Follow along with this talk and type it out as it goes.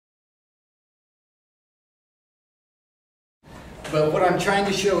But what I'm trying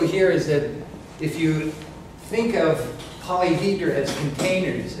to show here is that if you think of polyhedra as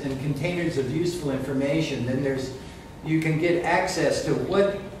containers and containers of useful information, then you can get access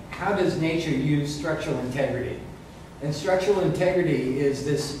to how does nature use structural integrity. And structural integrity is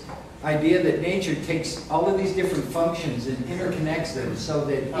this idea that nature takes all of these different functions and interconnects them so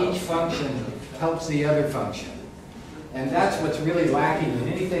that each function helps the other function. And that's what's really lacking in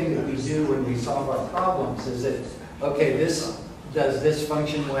anything that we do when we solve our problems, is that, okay, this does this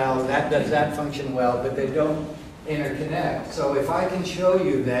function well, that does that function well, but they don't interconnect. So if I can show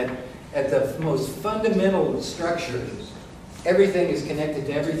you that at the most fundamental structure, everything is connected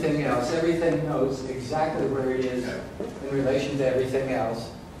to everything else, everything knows exactly where it is in relation to everything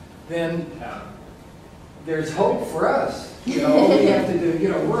else, then there's hope for us. All we have to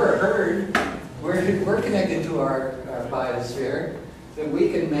do, we're a herd, we're connected to our biosphere, then we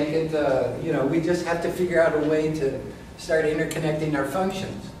can make it, we just have to figure out a way to start interconnecting our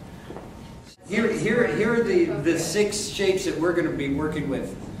functions. Here are the 6 shapes that we're going to be working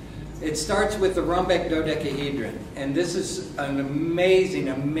with. It starts with the rhombic dodecahedron, and this is an amazing,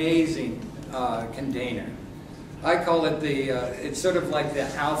 amazing container. I call it it's sort of like the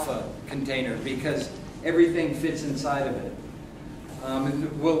alpha container because everything fits inside of it.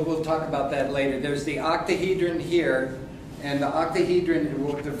 And we'll talk about that later. There's the octahedron here, and the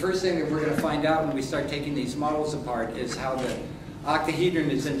octahedron, the first thing that we're going to find out when we start taking these models apart is how the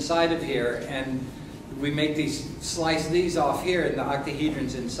octahedron is inside of here, and we slice these off here, and the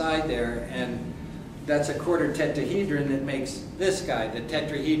octahedron's inside there, and that's a quarter tetrahedron that makes this guy, the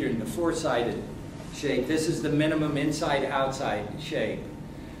tetrahedron, the 4-sided shape. This is the minimum inside-outside shape.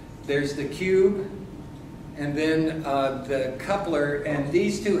 There's the cube, and then the coupler, and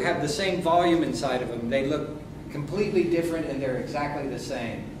these two have the same volume inside of them. They look completely different, and they're exactly the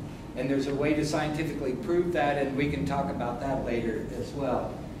same. And there's a way to scientifically prove that, and we can talk about that later as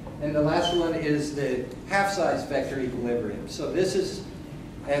well. And the last one is the half-size vector equilibrium. So this is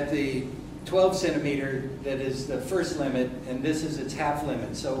at the 12 centimeter, that is the first limit, and this is its half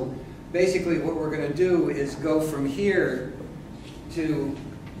limit. So basically what we're going to do is go from here to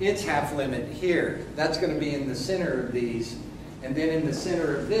its half limit here. That's going to be in the center of these. And then in the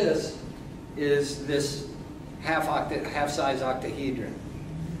center of this is this half-size octahedron.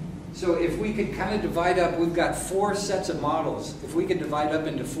 So if we could kind of divide up, we've got 4 sets of models. If we could divide up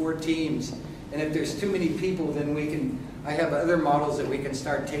into 4 teams, and if there's too many people, then I have other models that we can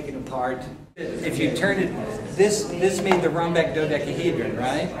start taking apart. If you turn it, this made the rhombic dodecahedron,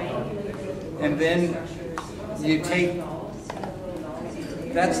 right? And then you take,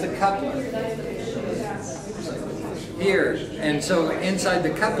 that's the coupler here. And so inside the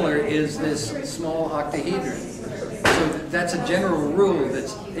coupler is this small octahedron. So that's a general rule, that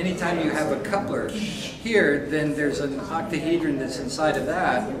anytime you have a coupler here, then there's an octahedron that's inside of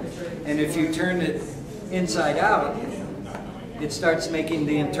that. And if you turn it inside out, it starts making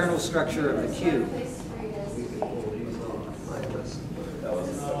the internal structure of the cube.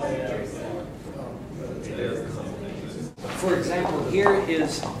 For example, here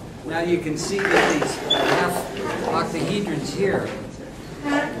is, now you can see that these half octahedrons here.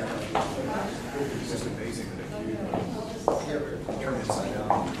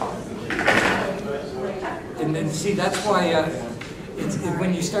 And then see, that's why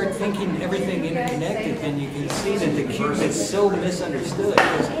when you start thinking everything interconnected, then you can see that the cube is so misunderstood.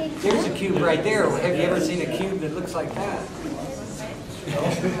 There's a cube right there. Have you ever seen a cube that looks like that?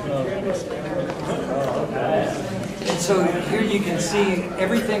 And so here you can see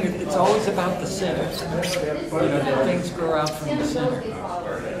everything, it's always about the center. That things grow out from the center.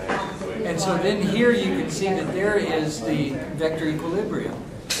 And so then here you can see that there is the vector equilibrium.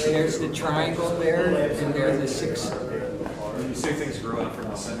 There's the triangle there, and there are the 6. When you say things grow out from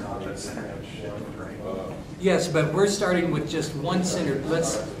the center, that center has shifted, right? Yes, but we're starting with just one center.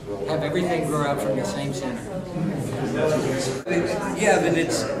 Let's have everything grow out from the same center. Yeah, but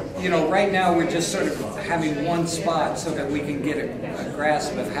it's, right now we're just sort of having one spot so that we can get a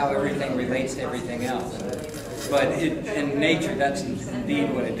grasp of how everything relates to everything else. But in nature, that's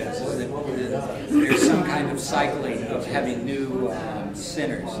indeed what it does, is that there's some kind of cycling of having new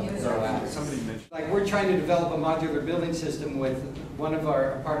centers grow out. Like, we're trying to develop a modular building system with part of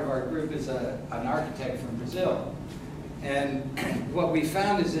our group is an architect from Brazil. And what we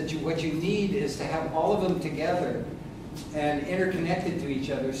found is that what you need is to have all of them together and interconnected to each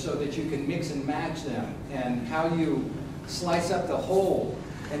other so that you can mix and match them. And how you slice up the whole,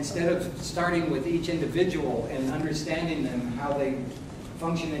 instead of starting with each individual and understanding them, how they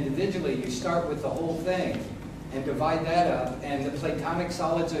function individually, you start with the whole thing and divide that up. And the Platonic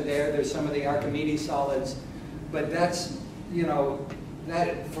solids are there. There's some of the Archimedes solids. But that's you know,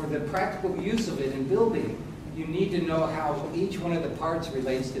 that for the practical use of it in building, you need to know how each one of the parts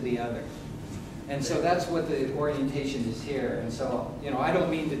relates to the other. And so that's what the orientation is here. And so, you know, I don't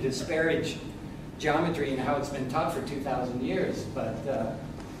mean to disparage geometry and how it's been taught for 2,000 years, but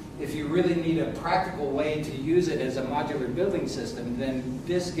if you really need a practical way to use it as a modular building system, then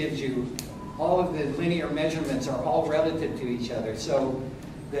this gives you all of the linear measurements are all relative to each other. So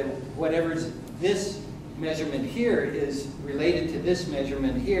that whatever's this measurement here is related to this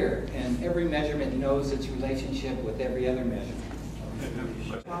measurement here, and every measurement knows its relationship with every other measurement.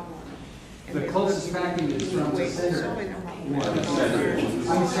 The closest tracking is from the center.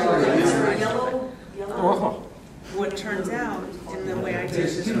 I'm sorry. What turns out, in the way I teach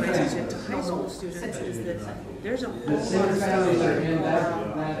this relationship to high school students, is that there's a whole lot of stuff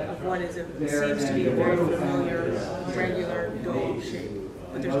of what is seems to be a very familiar, regular dome shape.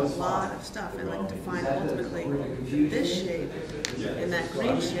 But there's a lot of stuff, and like to find ultimately this shape and that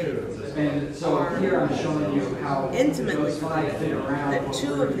green shape are intimately related. That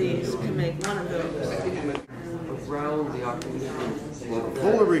two of these can make one of those. Around the octave.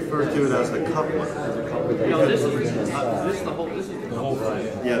 Fuller referred to it as the couplet. No, this is the whole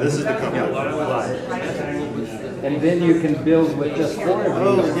thing. Yeah, this is the couplet. And then you can build with just four of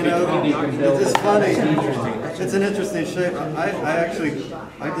Oh, these. you know, it's funny. It's an interesting shape.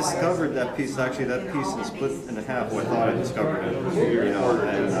 I discovered that piece. Actually, that piece is split in half. I thought I discovered it. You know,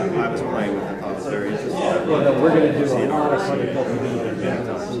 and I was playing with it. I thought it was very interesting. Well, no, we're going to do a lot of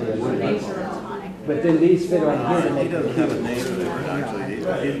but then these fit on here to He make doesn't have a name for it, actually.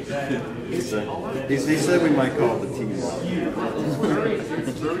 He said we might call it the T.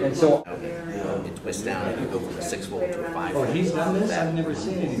 And so, It twists down and you go from a 6-volt to a 5-volt. oh, he's done this? I've never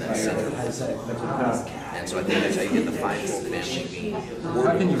seen anything that has that. And so I think that's how you get the 5-volt family being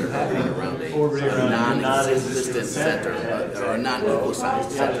orbiting around a non-existent center, or a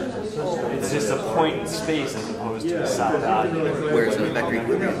non-equal-sized center. It's just a point in space as opposed to a solid object. Whereas in a vector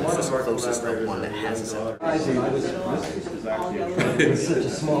equilibrium, it's just closest to one that has a center. It's such a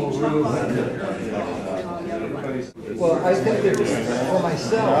small room. Well, I think that for Now,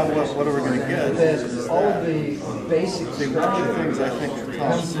 myself, what are we going to get? that all of the basic See, one of the structure things I think that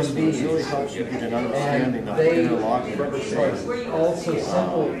Tom's comes from system these. really helps you get an understanding And of they interlocking of the shapes. are also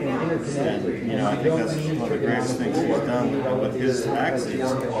simple and interconnected. You know, I think that's one of the greatest things he's done with his axes.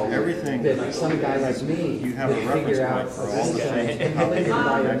 Everything, That some guy like me you have a could reference figure out point for all the things and how they figure it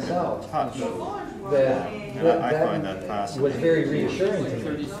by connect himself. touch. That, And I find that fascinating. was very reassuring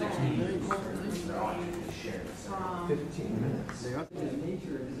to me.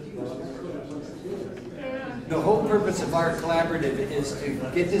 The whole purpose of our collaborative is to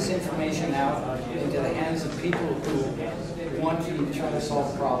get this information out into the hands of people who want to try to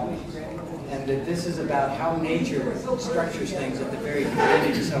solve problems. And that this is about how nature structures things at the very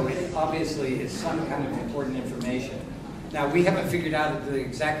beginning, so it obviously is some kind of important information. Now, we haven't figured out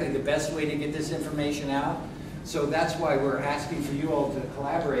exactly the best way to get this information out, so that's why we're asking for you all to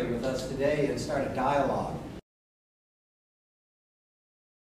collaborate with us today and start a dialogue.